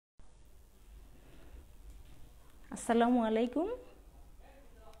Assalamu alaikum.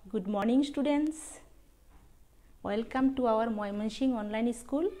 Good morning, students. Welcome to our Moymanshing online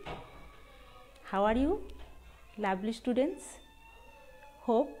school. How are you, lovely students?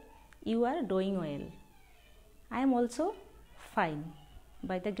 Hope you are doing well. I am also fine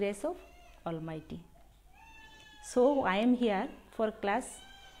by the grace of Almighty. So I am here for class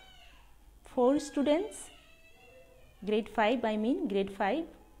 4 students, grade 5, grade 5,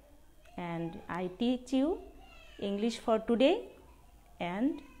 and I teach you English for today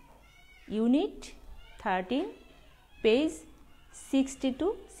and unit 13, page 60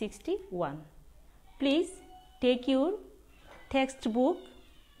 to 61. Please take your textbook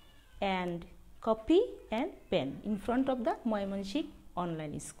and copy and pen in front of the Moymanshing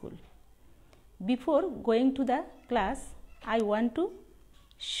online school. Before going to the class, I want to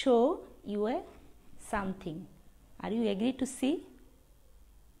show you something. Are you agree to see,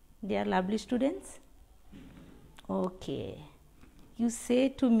 dear lovely students? Okay, you say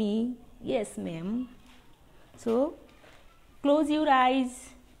to me, yes ma'am. So close your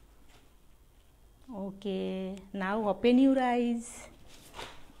eyes. Okay, now open your eyes.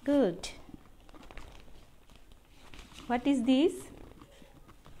 Good. What is this?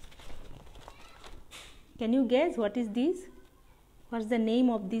 Can you guess what is this? What's the name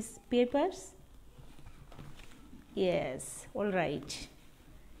of these papers? Yes, all right.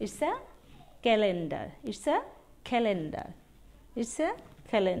 It's a calendar. It's a calendar. It's a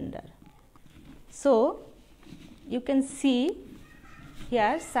calendar. So you can see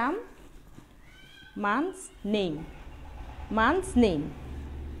here some month's name. Month's name.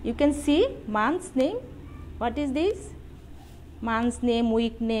 You can see month's name. What is this? Month's name,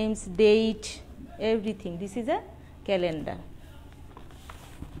 week names, date, everything. This is a calendar.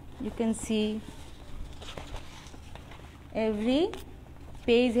 You can see every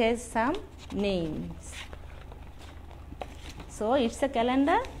page has some names. So it's a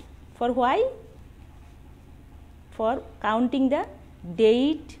calendar for why? For counting the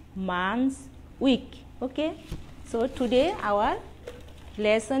date, months, week. Okay. So today our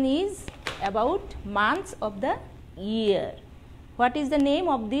lesson is about months of the year. What is the name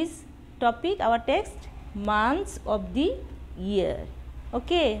of this topic? Our text, months of the year.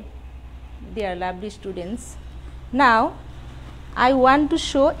 Okay, dear lovely students. Now I want to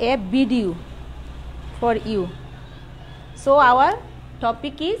show a video for you. So our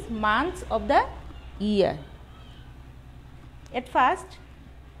topic is months of the year. At first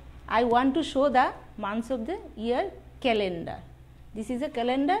I want to show the months of the year calendar. This is a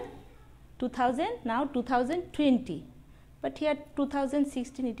calendar 2000, now 2020, but here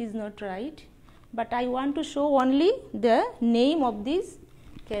 2016 it is not right, but I want to show only the name of these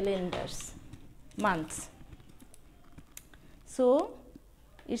calendars, months. So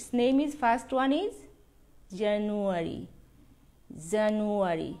its name is, first one is January,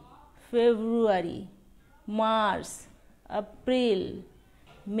 January, February, March, April,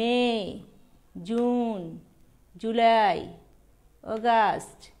 May, June, July,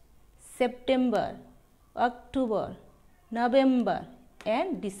 August, September, October, November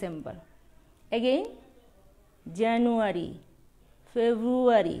and December. Again January,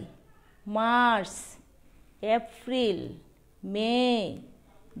 February, March, April, May,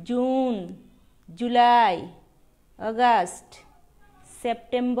 June, July, August,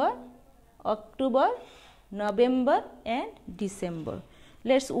 September, October, November and December.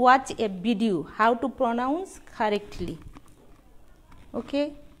 Let's watch a video how to pronounce correctly.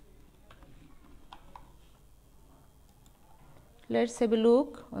 Okay. Let's have a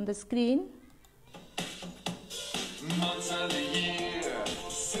look on the screen.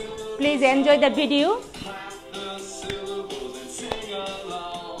 Please enjoy the video.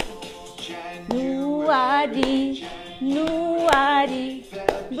 January, January,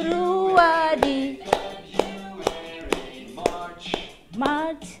 February,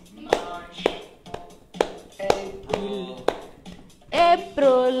 March,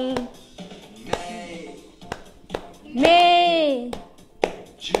 April, May,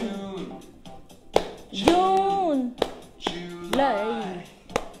 June, July,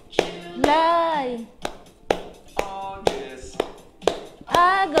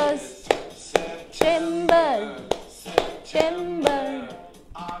 August, September,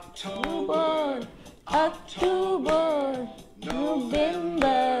 October,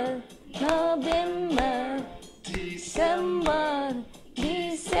 November, December,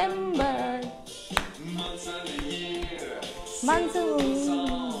 months of the year, months of the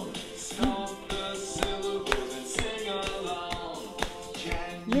year. Stop the syllables and sing along.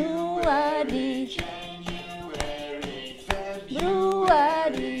 January,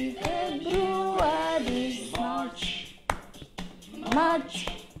 February, March,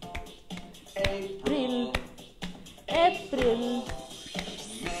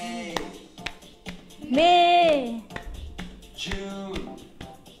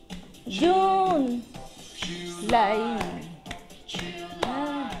 June, July,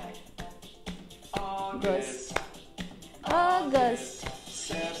 August,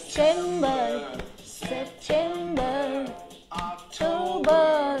 September,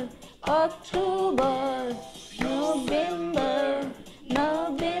 October, November,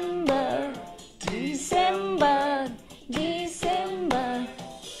 December,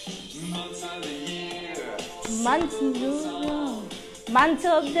 months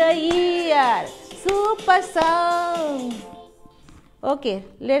of the year, super song. Okay,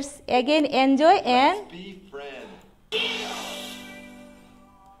 let's again enjoy and be friends.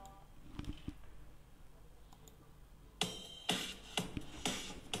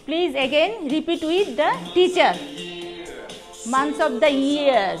 Please again repeat with the teacher. Months of the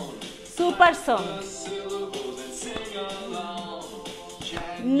year, super song.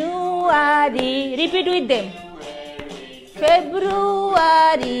 January, repeat with them.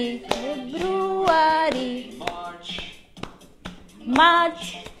 February,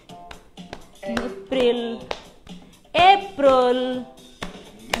 March, April,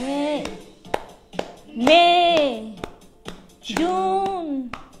 May,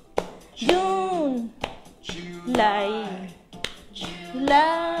 June, July,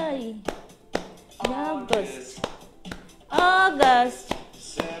 August,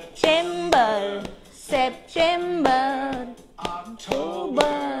 September,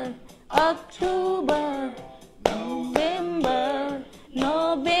 October, November,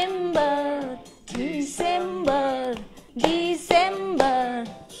 December, year,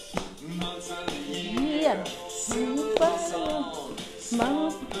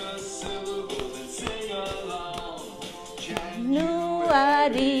 month,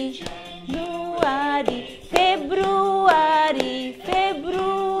 January, February,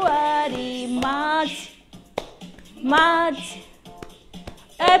 March,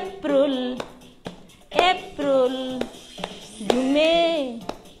 April, May,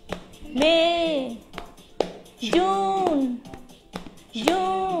 June,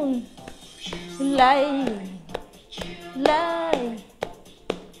 July,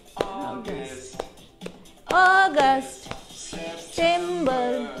 August,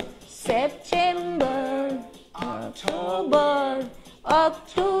 September, October,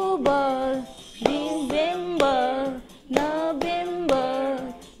 November,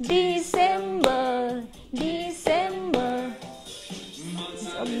 December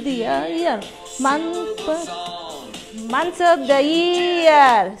of the year, months of the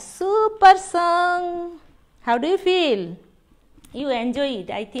year, super song. How do you feel? You enjoy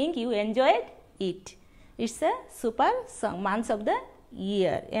it. I think you enjoyed it. It's a super song, months of the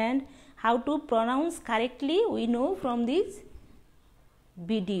year, and how to pronounce correctly we know from this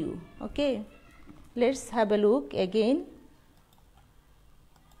video. Okay, let's have a look again.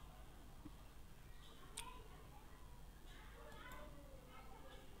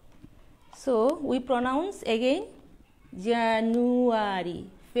 So we pronounce again January,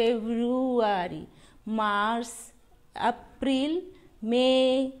 February, March, April,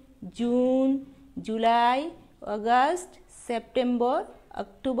 May, June, July, August, September,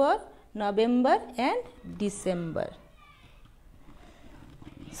 October, November and December.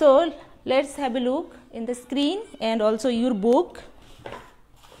 So let's have a look in the screen and also your book.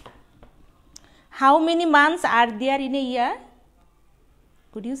 How many months are there in a year?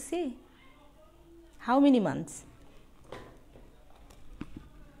 Could you say? How many months?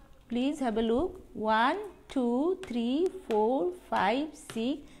 Please have a look. 1, 2, 3, 4, 5,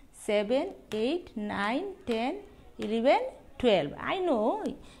 6, 7, 8, 9, 10, 11, 12. I know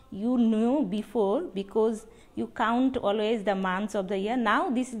you knew before because you count always the months of the year. Now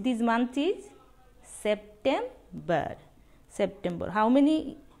this month is September. How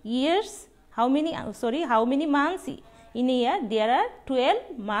many years? How many months in a year? There are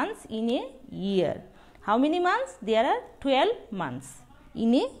 12 months in a year. How many months? There are 12 months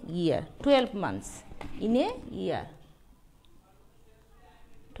in a year. 12 months in a year.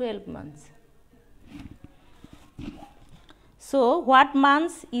 12 months. So what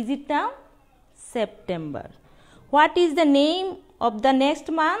month is it now? September. What is the name of the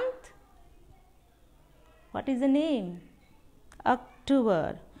next month? What is the name?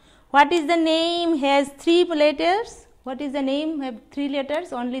 October. What is the name has 3 letters? What is the name have 3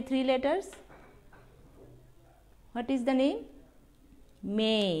 letters? Only 3 letters. What is the name?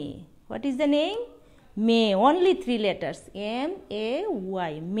 May. What is the name? May. Only 3 letters.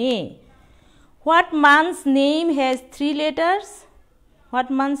 M-A-Y. May. What month's name has 3 letters?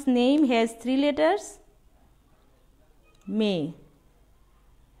 What month's name has 3 letters? May.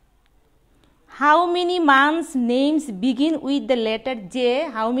 How many months names begin with the letter J?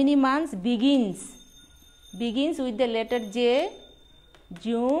 How many months begins with the letter J?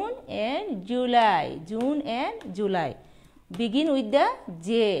 June and July. June and July. Begin with the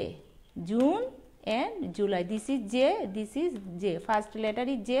J. June and July. This is J. This is J. First letter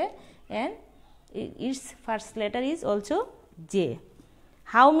is J and its first letter is also J.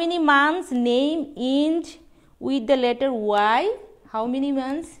 How many months name end with the letter Y? How many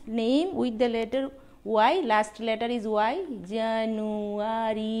months name with the letter Y? Last letter is Y.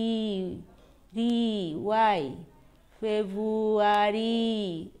 January, Y.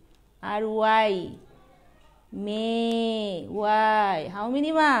 February, Y. May, Y. How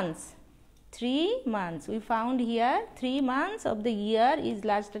many months? 3 months. We found here 3 months of the year is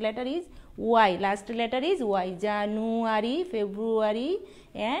last letter is Y. Last letter is Y. January, February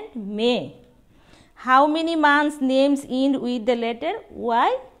and May. How many months names end with the letter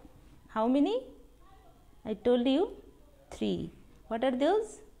Y? How many? I told you 3. What are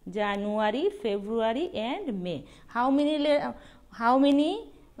those? January, February and May. How many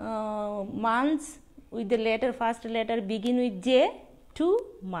months with the letter first letter begin with J? 2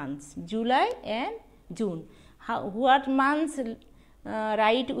 months. July and June. What months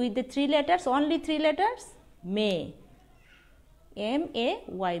write with the 3 letters? Only 3 letters? May.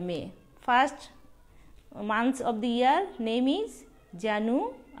 M-A-Y, May. First months of the year name is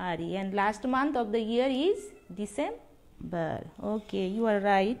January and last month of the year is December. Okay, you are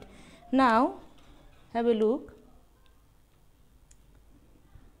right. Now have a look.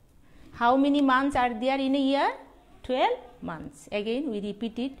 How many months are there in a year? 12 months. Again we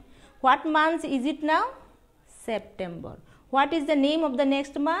repeat it. What month is it now? September. What is the name of the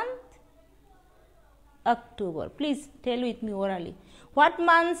next month? October. Please tell with me orally. What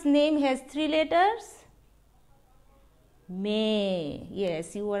month's name has 3 letters? May.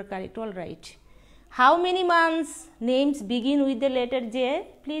 Yes, you are correct. All right. How many months names begin with the letter J?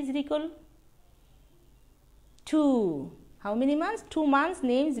 Please recall. 2. How many months? 2 months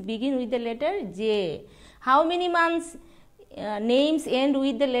names begin with the letter J. How many months names end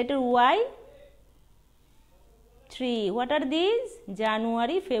with the letter Y? 3. What are these?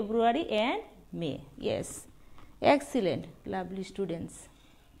 January, February and May. Yes. Excellent. Lovely students.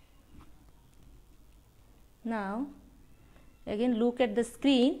 Now again look at the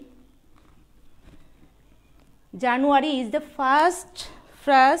screen. January is the first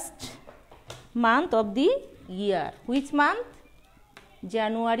month of the year. Which month?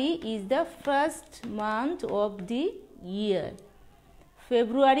 January is the first month of the year.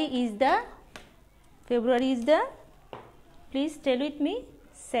 February is the please tell with me,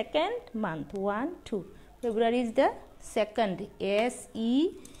 second month. 1, 2. February is the second.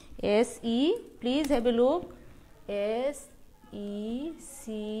 S-E. Please have a look. S-E-C-O-N-D.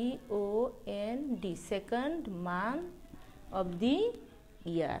 Second month of the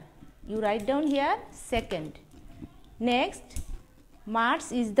year. You write down here second. Next,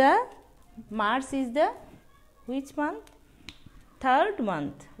 March is the which month? Third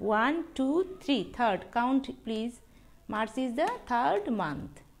month. 1, 2, 3. Third. Count please. March is the third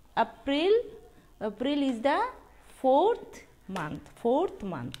month. April is the fourth month.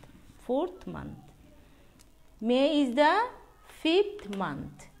 May is the fifth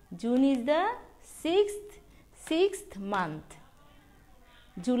month. June is the sixth month.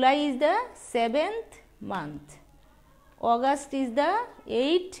 July is the seventh month. August is the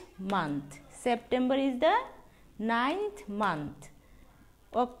 8th month. September is the 9th month.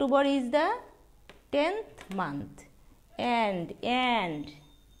 October is the 10th month. And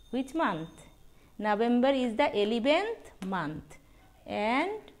which month? November is the 11th month.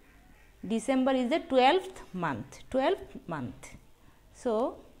 And December is the 12th month.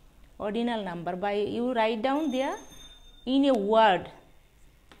 So ordinal number by you write down there in a word.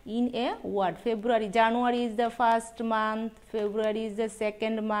 February. January is the first month. February is the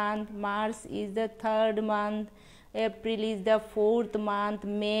second month. March is the third month. April is the fourth month.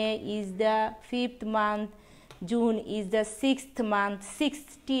 May is the fifth month. June is the sixth month.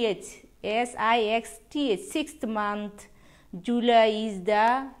 Sixth month. July is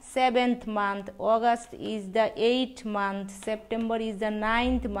the 7th month. August is the 8th month. September is the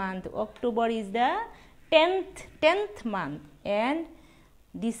 9th month. October is the 10th month. And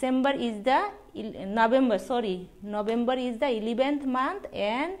November is the 11th month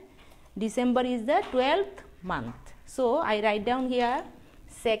and December is the 12th month. So I write down here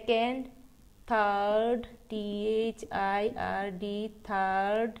second, third, T-H-I-R-D,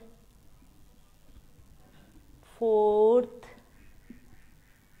 third, fourth,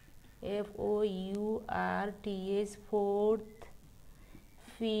 F-O-U-R-T-H, fourth,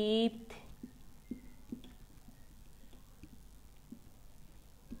 fifth,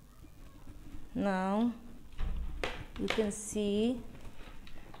 Now you can see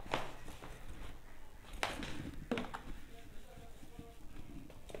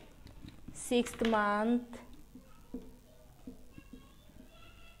sixth month,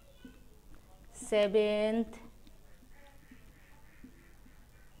 seventh,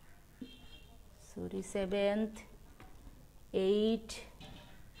 eight,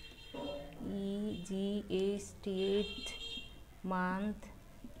 eighth month,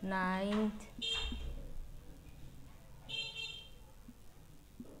 ninth,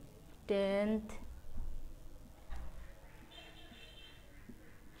 10th,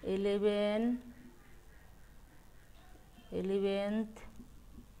 11th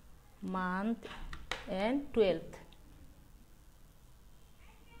month, and 12th.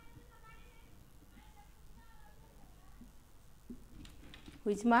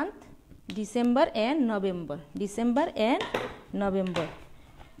 Which month? December and November. December and November.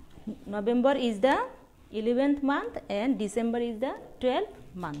 November is the 11th month and December is the 12th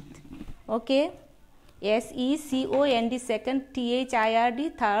month. Okay. SECOND second,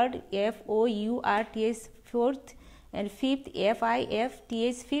 THIRD third, FOURTH fourth, and fifth,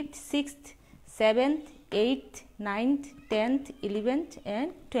 FIFTH fifth, sixth, seventh, eighth, ninth, 10th, 11th,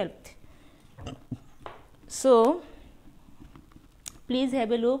 and 12th. So please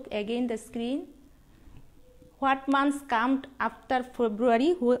have a look again the screen. What months come after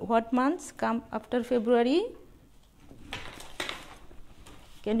February? What months come after February?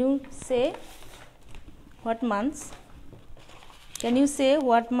 Can you say what months? Can you say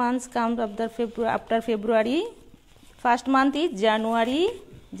what months come after February? First month is January,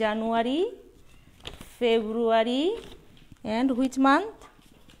 February, and which month?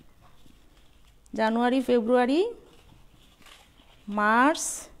 January, February, March,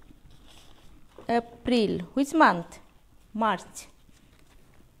 April. Which month? March.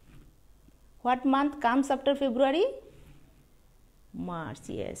 What month comes after February? March.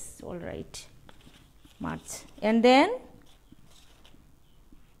 Yes, all right. March. And then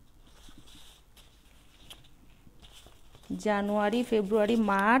January, February,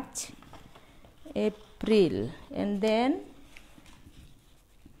 March, April. And then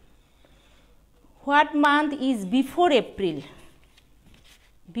what month is before April?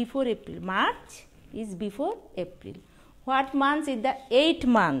 Before April. March is before April. What month is the 8th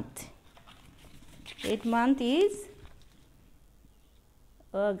month? 8th month is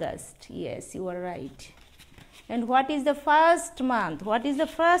August. Yes, you are right. And what is the first month? What is the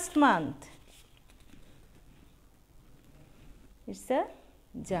first month? It's a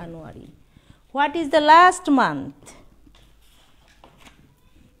January. What is the last month?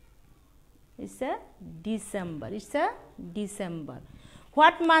 It's a December. It's a December.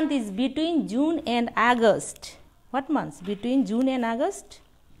 What month is between June and August? What months between June and August?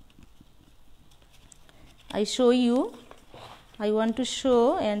 I show you. I want to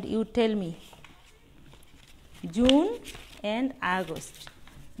show and you tell me. June and August.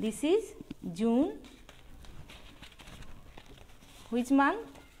 This is June. Which month?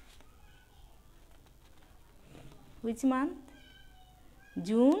 Which month?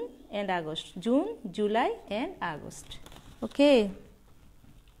 June and August. June, July and August. Okay.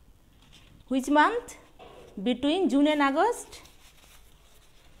 Which month? Between June and August?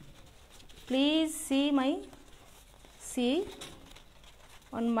 Please see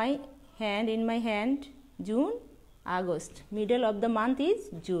on my hand, in my hand, June, August. Middle of the month is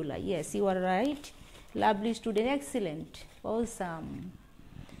July. Yes, you are right. Lovely student, excellent, awesome.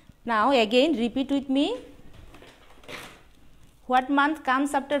 Now again repeat with me. What month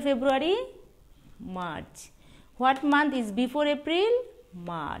comes after February? March. What month is before April?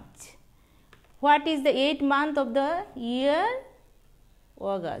 March. What is the 8th month of the year?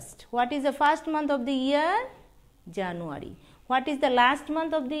 August. What is the first month of the year? January. What is the last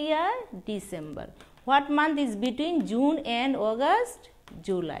month of the year? December. What month is between June and August?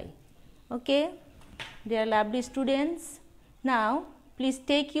 July. Okay, dear lovely students. Now please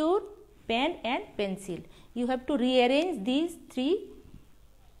take your pen and pencil. You have to rearrange these 3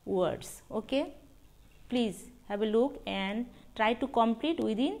 words. Okay, please have a look and try to complete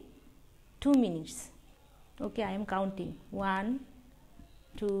within 2 minutes. Okay, I am counting. 1,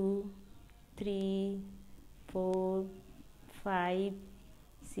 2, 3, 4, 5,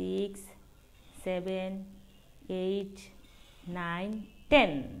 6, 7, 8, 9,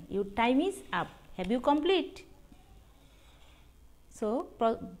 10. Your time is up. Have you complete? So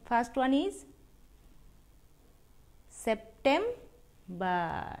first one is September.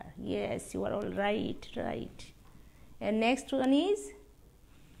 Yes, you are all right. And next one is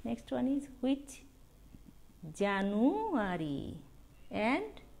which? January. And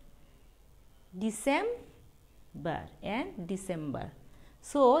December and December.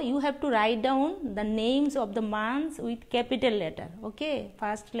 So you have to write down the names of the months with capital letter. Okay,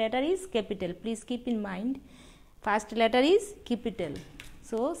 first letter is capital. Please keep in mind, first letter is capital.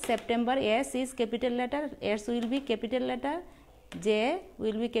 So September, S is capital letter, S will be capital letter, J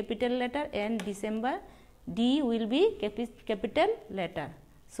will be capital letter, and December, D will be capital letter.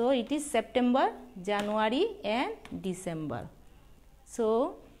 So it is September, January and December.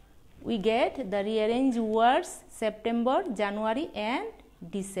 So we get the rearranged words September, January and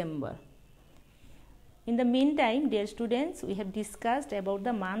December. In the meantime, dear students, we have discussed about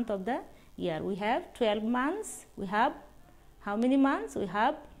the month of the year. We have 12 months. We have how many months? We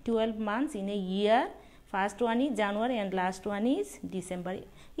have 12 months in a year. First one is January and last one is December.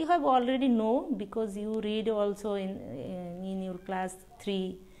 You have already know because you read also in your class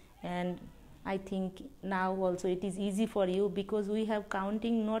 3, and I think now also it is easy for you because we have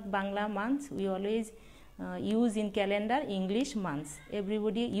counting not Bangla months. We always use in calendar English months.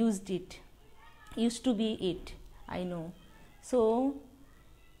 Everybody used to be it, I know. So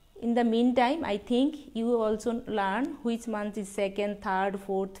in the meantime, I think you also learn which month is 2nd, 3rd,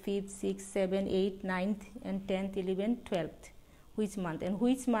 4th, 5th, 6th, 7th, 8th, 9th and 10th, 11th, 12th. Which month, and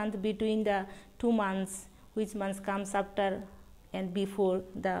which month between the 2 months, which month comes after and before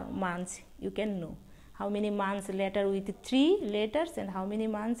the months, you can know. How many months letter with 3 letters and how many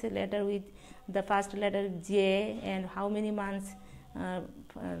months letter with the first letter J, and how many months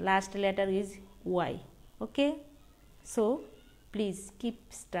last letter is Y. Okay, so please keep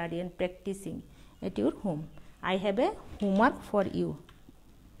study and practicing at your home. I have a homework for you.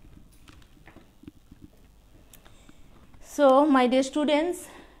 So my dear students,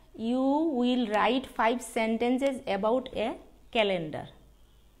 you will write 5 sentences about a calendar.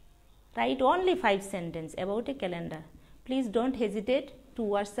 Write only 5 sentences about a calendar. Please don't hesitate to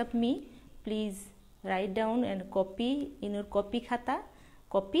WhatsApp me. Please write down and copy in your copy khata,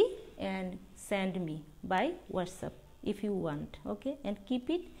 copy and send me by WhatsApp if you want. Okay, and keep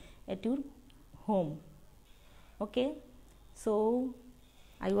it at your home. Okay, so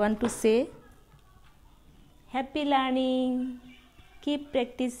I want to say happy learning, keep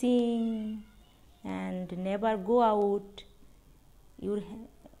practicing and never go out.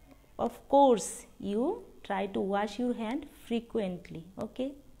 Of course, you try to wash your hand frequently.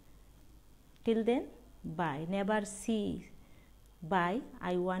 Okay, till then, bye. Never see. Bye.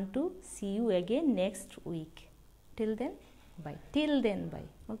 I want to see you again next week. Till then, bye. Till then, bye.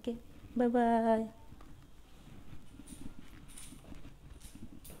 Okay, bye bye.